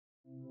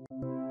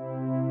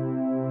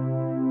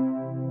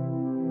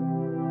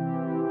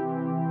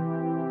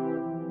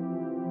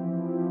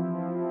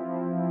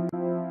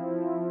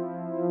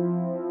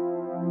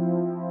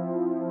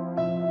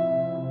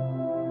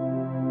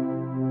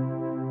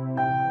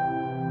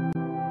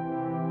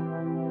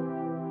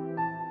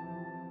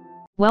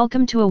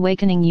Welcome to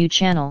AwakeningYOU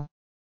channel.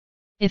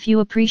 If you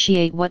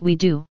appreciate what we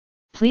do,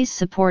 please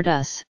support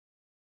us.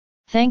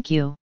 Thank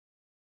you.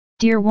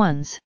 Dear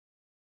ones,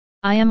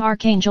 I am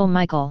Archangel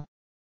Michael.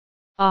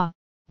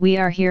 We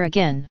are here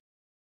again.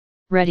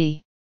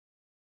 Ready?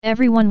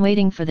 Everyone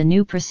waiting for the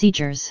new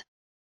procedures.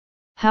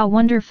 How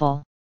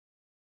wonderful!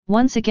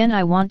 Once again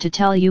I want to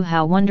tell you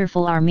how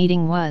wonderful our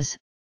meeting was,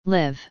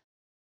 live.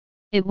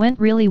 It went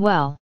really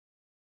well.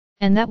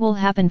 And that will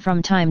happen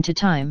from time to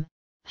time,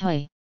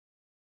 hey.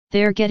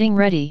 They're getting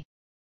ready.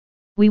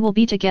 We will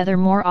be together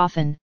more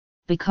often,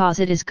 because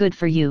it is good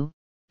for you,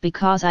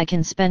 because I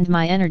can spend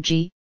my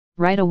energy,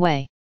 right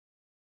away.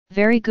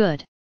 Very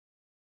good.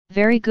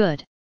 Very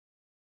good.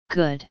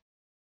 Good.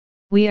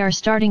 We are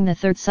starting the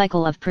third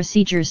cycle of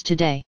procedures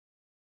today.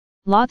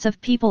 Lots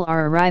of people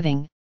are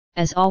arriving,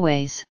 as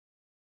always.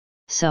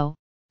 So,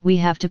 we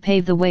have to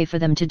pave the way for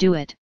them to do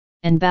it,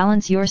 and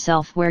balance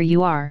yourself where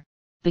you are,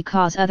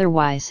 because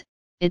otherwise,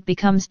 it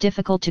becomes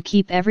difficult to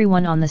keep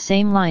everyone on the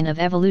same line of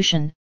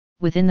evolution,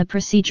 within the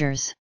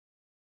procedures.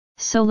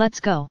 So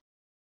let's go.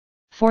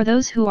 For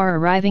those who are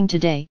arriving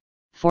today,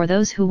 for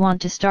those who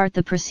want to start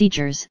the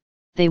procedures,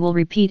 they will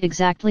repeat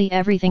exactly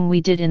everything we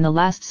did in the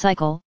last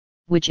cycle,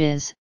 which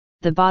is,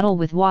 the bottle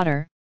with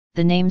water,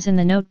 the names in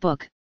the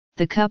notebook,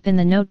 the cup in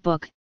the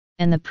notebook,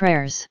 and the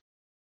prayers.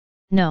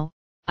 No,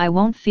 I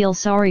won't feel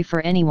sorry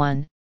for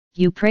anyone.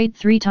 You prayed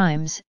 3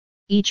 times,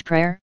 each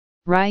prayer,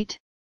 right?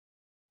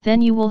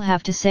 Then you will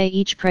have to say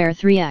each prayer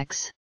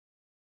 3x.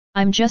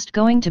 I'm just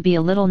going to be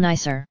a little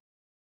nicer.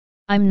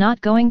 I'm not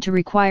going to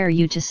require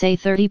you to say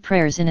 30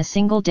 prayers in a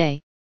single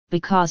day,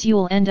 because you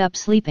will end up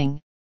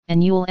sleeping,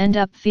 and you will end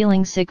up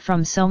feeling sick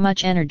from so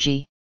much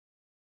energy.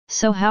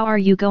 So how are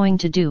you going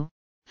to do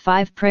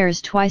 5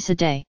 prayers twice a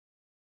day?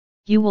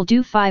 You will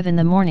do 5 in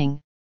the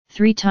morning,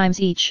 3 times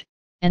each,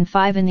 and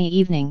 5 in the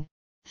evening,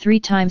 3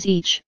 times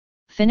each,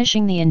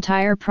 finishing the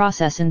entire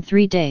process in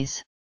 3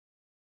 days.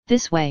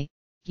 This way,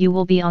 you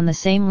will be on the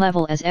same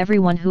level as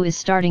everyone who is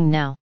starting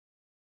now.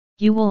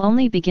 You will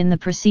only begin the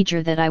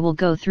procedure that I will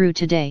go through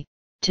today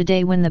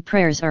when the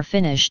prayers are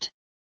finished.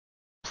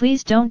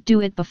 Please don't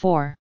do it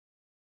before.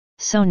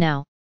 So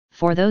now,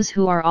 for those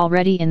who are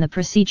already in the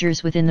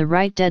procedures within the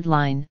right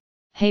deadline,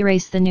 hey,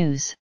 race the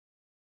news.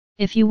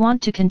 If you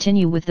want to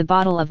continue with the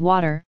bottle of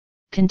water,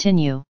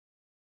 continue.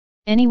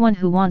 Anyone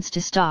who wants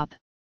to stop,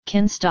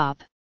 can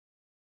stop.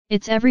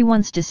 It's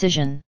everyone's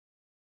decision.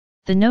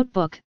 The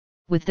notebook,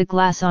 with the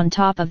glass on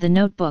top of the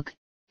notebook,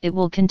 it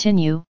will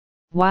continue.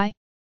 Why?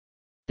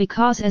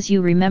 Because as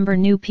you remember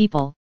new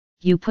people,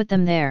 you put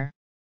them there.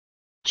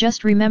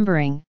 Just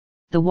remembering,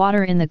 the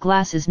water in the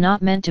glass is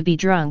not meant to be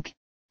drunk,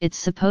 it's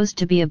supposed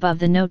to be above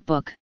the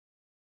notebook.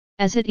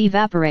 As it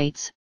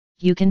evaporates,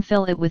 you can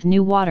fill it with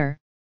new water,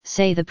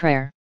 say the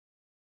prayer.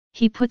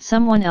 He put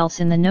someone else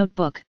in the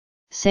notebook,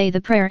 say the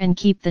prayer and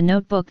keep the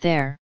notebook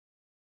there.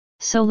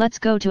 So let's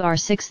go to our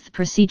 6th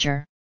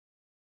procedure.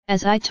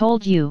 As I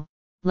told you,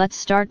 let's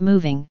start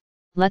moving,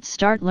 let's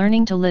start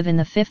learning to live in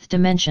the 5th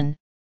dimension,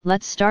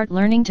 let's start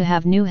learning to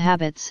have new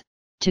habits,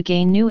 to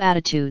gain new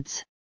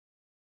attitudes.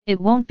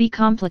 It won't be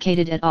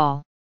complicated at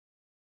all.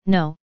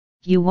 No,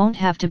 you won't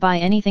have to buy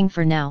anything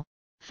for now.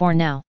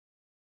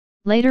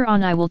 Later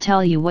on I will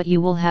tell you what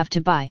you will have to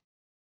buy.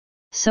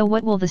 So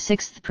what will the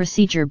 6th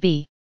procedure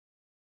be?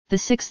 The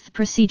 6th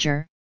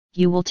procedure,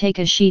 you will take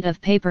a sheet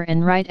of paper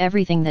and write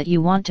everything that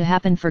you want to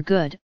happen for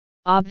good,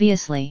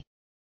 obviously.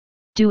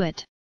 Do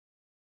it.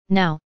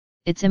 Now,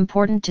 it's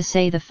important to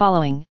say the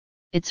following,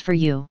 it's for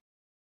you.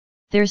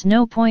 There's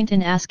no point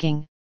in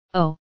asking,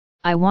 oh,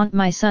 I want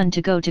my son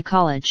to go to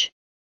college.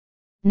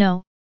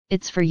 No,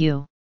 it's for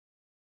you.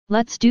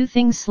 Let's do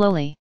things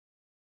slowly.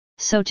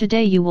 So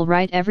today you will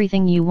write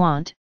everything you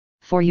want,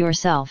 for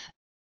yourself.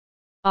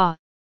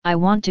 I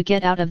want to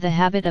get out of the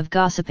habit of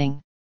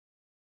gossiping.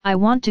 I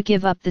want to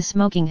give up the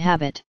smoking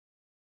habit.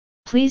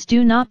 Please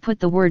do not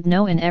put the word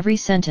no in every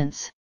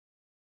sentence.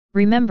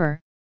 Remember,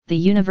 the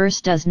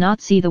universe does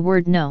not see the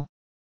word no.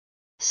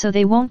 So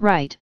they won't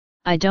write,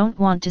 I don't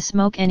want to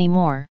smoke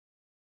anymore.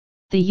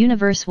 The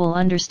universe will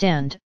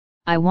understand,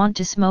 I want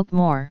to smoke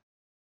more.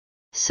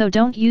 So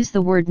don't use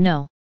the word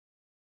no.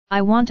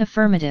 I want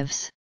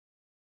affirmatives.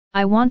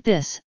 I want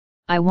this,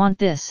 I want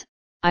this,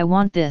 I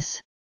want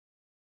this.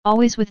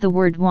 Always with the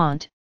word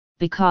want,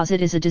 because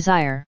it is a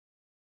desire.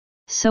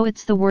 So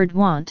it's the word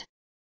want.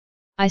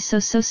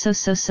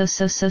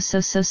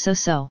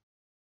 So.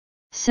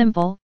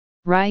 Simple,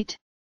 right?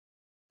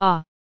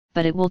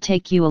 But it will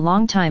take you a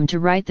long time to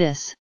write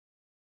this.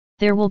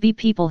 There will be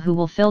people who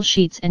will fill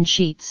sheets and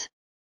sheets.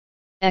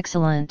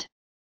 Excellent.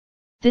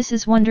 This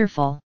is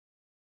wonderful.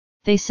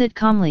 They sit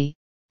calmly,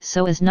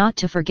 so as not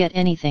to forget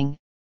anything,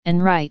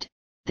 and write,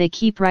 they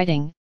keep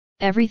writing,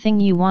 everything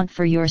you want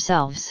for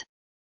yourselves.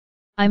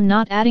 I'm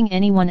not adding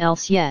anyone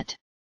else yet.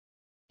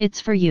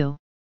 It's for you.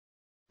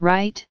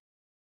 Right?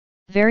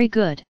 Very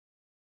good.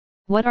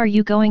 What are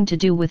you going to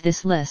do with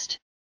this list?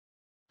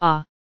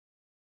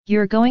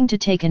 You're going to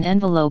take an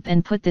envelope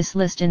and put this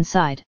list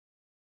inside.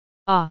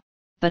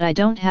 But I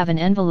don't have an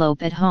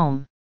envelope at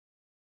home.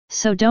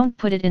 So don't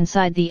put it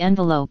inside the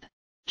envelope,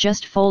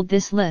 just fold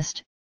this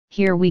list.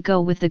 Here we go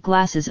with the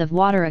glasses of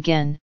water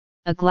again,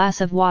 a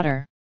glass of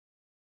water.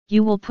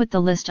 You will put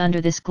the list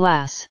under this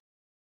glass.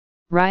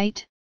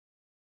 Right?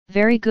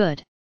 Very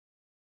good.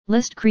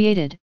 List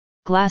created,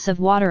 glass of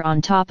water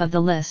on top of the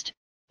list,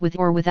 with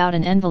or without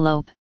an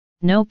envelope,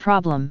 no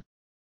problem.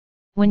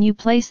 When you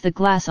place the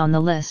glass on the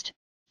list,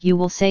 you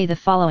will say the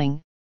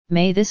following: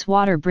 may this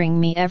water bring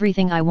me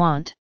everything I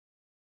want.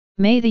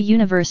 May the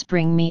universe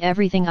bring me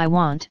everything I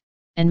want,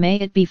 and may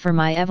it be for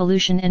my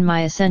evolution and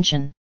my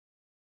ascension.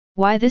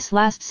 Why this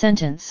last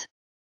sentence?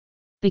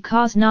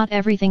 Because not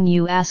everything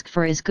you ask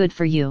for is good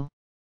for you.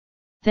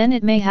 Then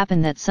it may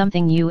happen that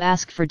something you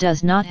ask for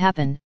does not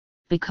happen,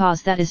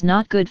 because that is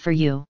not good for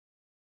you.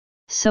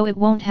 So it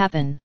won't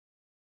happen.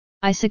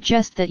 I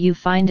suggest that you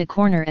find a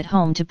corner at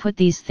home to put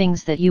these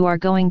things that you are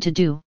going to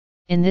do,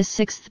 in this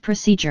sixth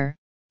procedure,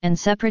 and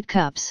separate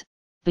cups,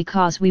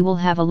 because we will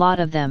have a lot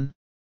of them.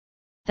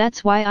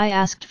 That's why I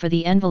asked for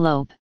the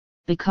envelope,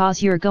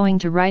 because you're going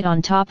to write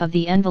on top of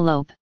the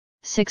envelope,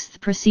 sixth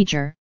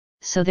procedure,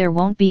 so there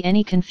won't be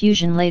any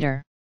confusion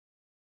later.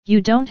 You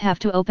don't have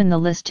to open the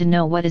list to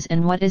know what is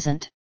and what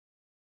isn't.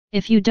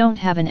 If you don't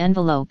have an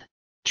envelope,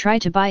 try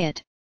to buy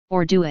it,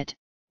 or do it,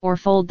 or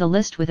fold the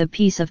list with a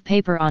piece of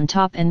paper on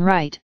top and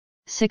write,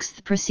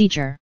 sixth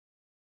procedure.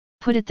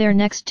 Put it there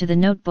next to the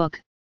notebook,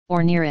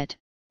 or near it,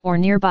 or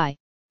nearby,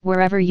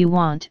 wherever you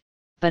want,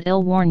 but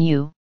I'll warn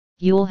you,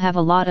 you'll have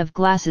a lot of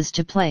glasses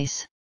to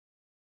place.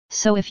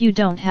 So if you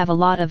don't have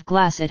a lot of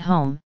glass at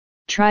home,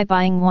 try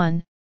buying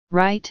one,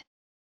 right?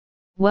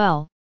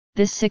 Well,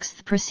 this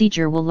sixth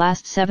procedure will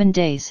last 7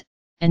 days,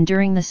 and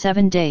during the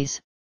 7 days,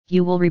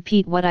 you will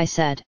repeat what I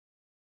said.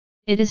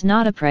 It is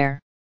not a prayer.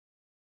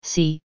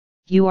 See,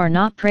 you are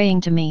not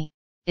praying to me,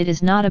 it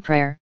is not a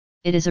prayer,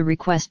 it is a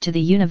request to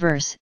the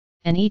universe,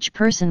 and each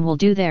person will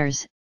do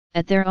theirs,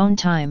 at their own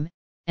time,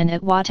 and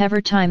at whatever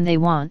time they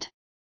want.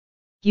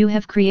 You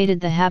have created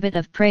the habit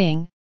of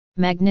praying,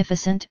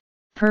 magnificent,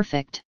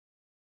 perfect.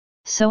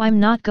 So I'm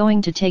not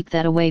going to take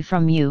that away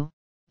from you,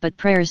 but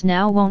prayers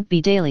now won't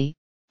be daily,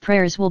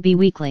 prayers will be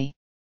weekly.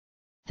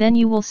 Then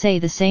you will say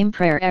the same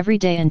prayer every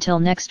day until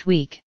next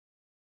week.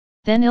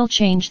 Then I'll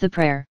change the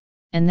prayer,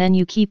 and then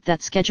you keep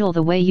that schedule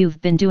the way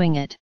you've been doing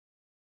it.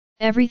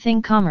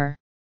 Everything calmer.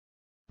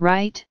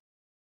 Right?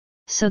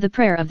 So the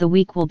prayer of the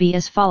week will be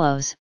as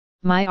follows: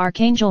 My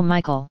Archangel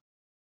Michael,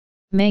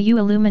 may you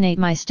illuminate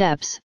my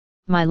steps,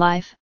 my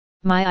life,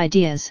 my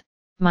ideas,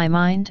 my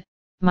mind,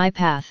 my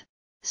path,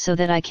 so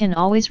that I can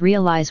always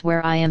realize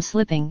where I am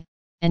slipping,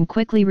 and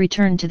quickly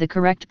return to the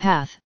correct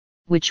path,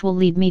 which will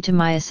lead me to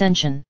my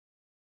ascension.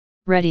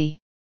 Ready?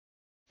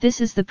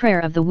 This is the prayer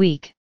of the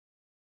week.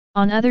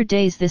 On other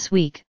days this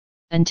week,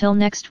 until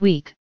next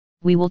week,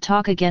 we will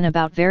talk again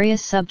about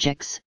various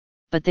subjects,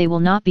 but they will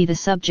not be the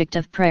subject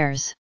of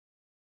prayers.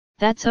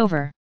 That's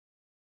over.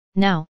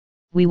 Now,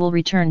 we will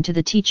return to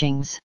the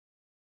teachings.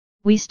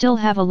 We still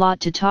have a lot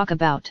to talk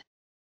about.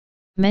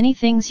 Many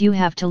things you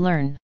have to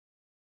learn.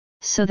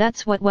 So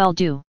that's what we'll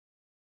do.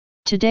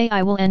 Today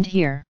I will end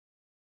here.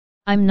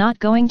 I'm not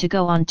going to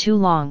go on too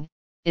long,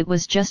 it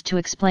was just to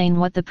explain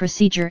what the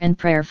procedure and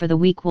prayer for the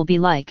week will be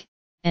like,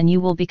 and you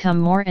will become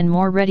more and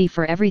more ready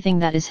for everything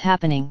that is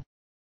happening.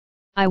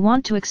 I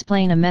want to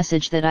explain a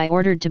message that I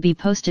ordered to be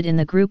posted in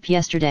the group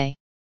yesterday.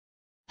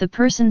 The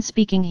person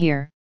speaking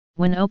here,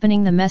 when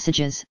opening the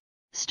messages,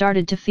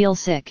 started to feel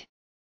sick.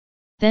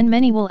 Then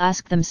many will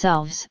ask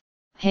themselves,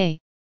 hey,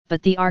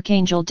 but the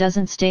Archangel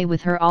doesn't stay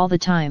with her all the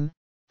time,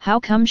 how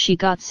come she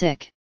got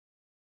sick?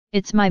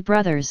 It's my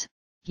brothers,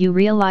 you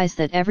realize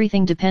that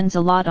everything depends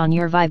a lot on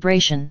your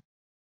vibration.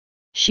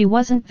 She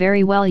wasn't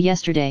very well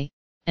yesterday,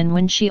 and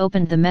when she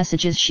opened the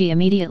messages she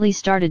immediately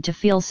started to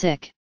feel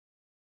sick.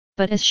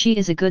 But as she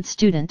is a good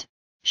student,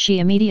 she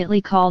immediately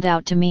called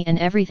out to me and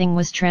everything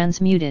was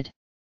transmuted.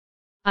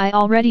 I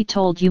already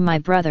told you, my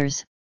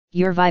brothers,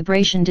 your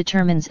vibration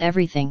determines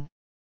everything.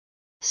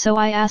 So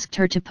I asked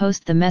her to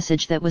post the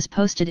message that was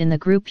posted in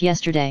the group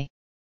yesterday.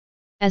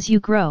 As you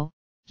grow,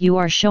 you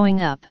are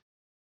showing up.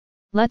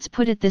 Let's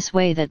put it this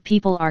way, that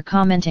people are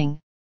commenting,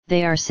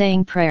 they are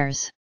saying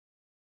prayers.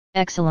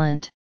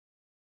 Excellent.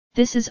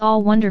 This is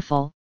all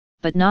wonderful,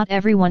 but not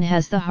everyone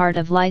has the heart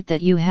of light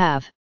that you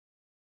have.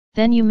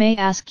 Then you may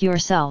ask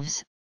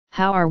yourselves,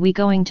 how are we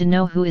going to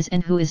know who is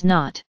and who is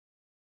not?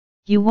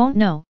 You won't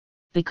know,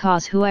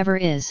 because whoever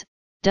is,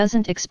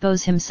 doesn't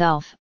expose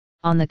himself,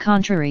 on the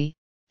contrary,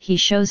 he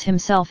shows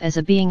himself as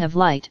a being of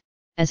light,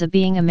 as a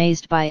being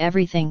amazed by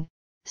everything,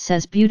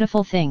 says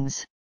beautiful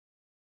things.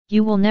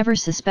 You will never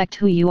suspect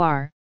who you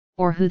are,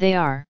 or who they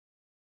are.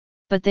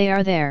 But they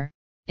are there,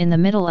 in the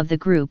middle of the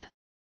group.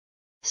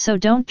 So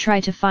don't try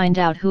to find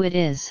out who it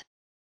is.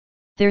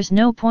 There's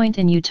no point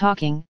in you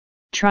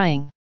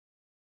trying.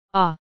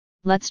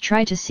 Let's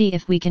try to see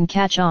if we can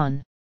catch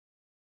on.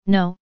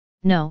 No,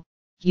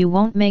 you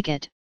won't make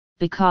it,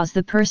 because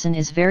the person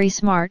is very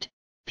smart,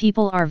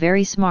 people are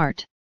very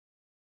smart.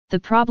 The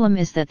problem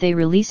is that they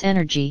release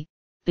energy,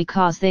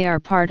 because they are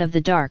part of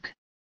the dark.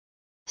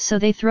 So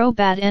they throw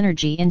bad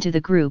energy into the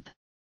group.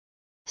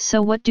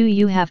 So what do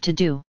you have to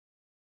do?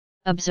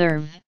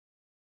 Observe.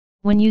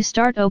 When you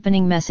start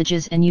opening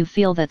messages and you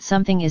feel that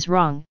something is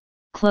wrong,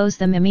 close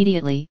them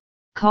immediately,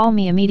 call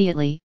me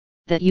immediately,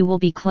 that you will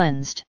be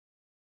cleansed.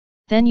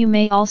 Then you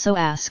may also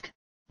ask,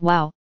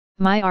 wow,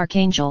 my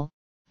Archangel,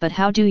 but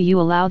how do you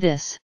allow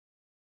this?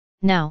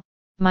 Now,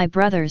 my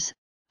brothers,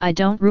 I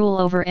don't rule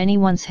over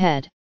anyone's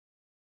head.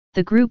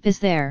 The group is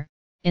there,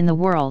 in the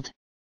world.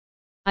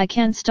 I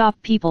can't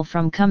stop people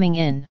from coming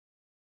in.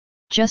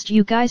 Just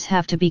you guys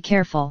have to be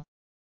careful.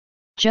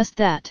 Just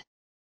that.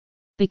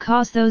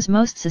 Because those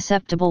most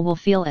susceptible will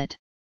feel it.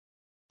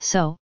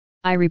 So,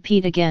 I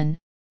repeat again,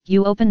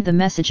 you opened the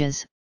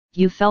messages,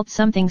 you felt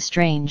something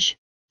strange,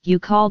 you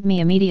called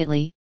me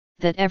immediately,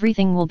 that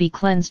everything will be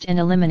cleansed and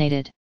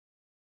eliminated.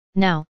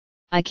 Now,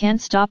 I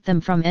can't stop them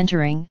from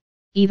entering,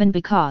 even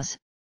because,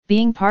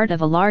 being part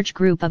of a large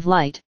group of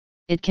light,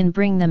 it can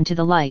bring them to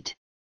the light.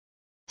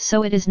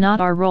 So it is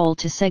not our role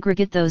to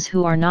segregate those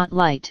who are not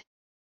light.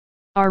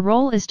 Our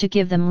role is to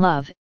give them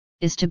love,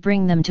 is to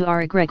bring them to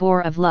our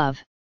egregore of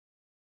love.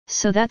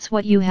 So that's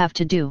what you have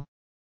to do.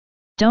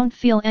 Don't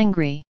feel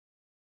angry.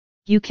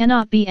 You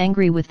cannot be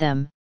angry with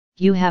them,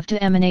 you have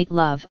to emanate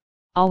love,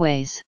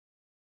 always.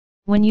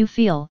 When you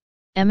feel,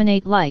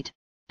 emanate light,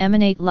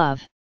 emanate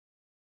love.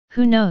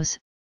 Who knows,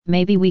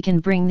 maybe we can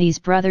bring these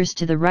brothers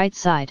to the right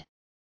side.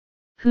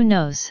 Who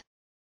knows?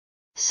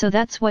 So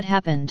that's what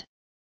happened.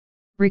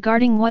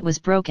 Regarding what was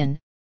broken,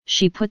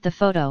 she put the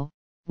photo,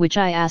 which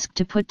I asked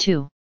to put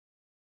too.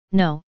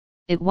 No,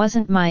 it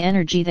wasn't my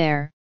energy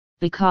there,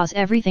 because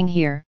everything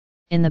here,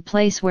 in the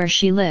place where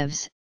she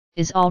lives,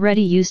 is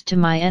already used to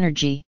my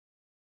energy.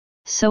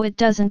 So it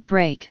doesn't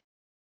break.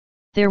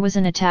 There was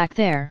an attack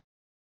there.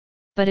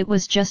 But it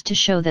was just to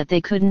show that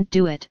they couldn't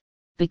do it,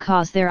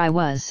 because there I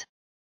was.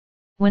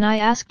 When I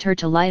asked her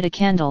to light a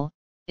candle,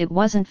 it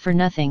wasn't for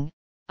nothing,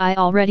 I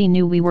already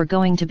knew we were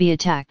going to be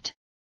attacked.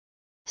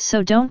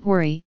 So don't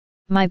worry,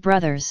 my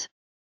brothers.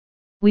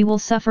 We will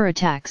suffer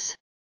attacks.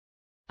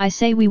 I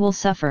say we will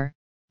suffer,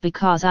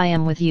 because I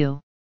am with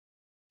you.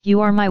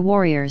 You are my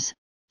warriors,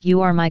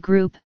 you are my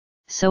group,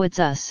 so it's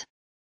us.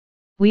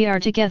 We are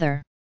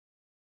together.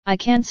 I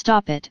can't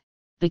stop it,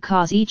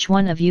 because each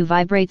one of you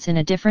vibrates in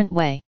a different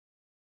way.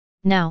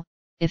 Now,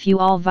 if you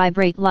all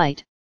vibrate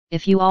light,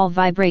 if you all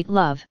vibrate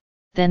love,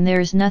 then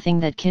there's nothing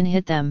that can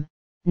hit them,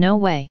 no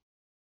way.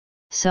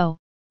 So,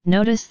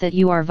 notice that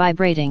you are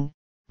vibrating,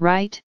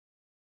 right?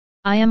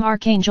 I am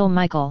Archangel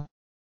Michael.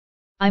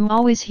 I'm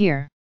always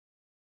here.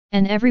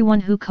 And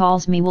everyone who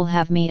calls me will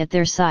have me at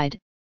their side,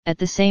 at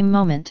the same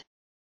moment.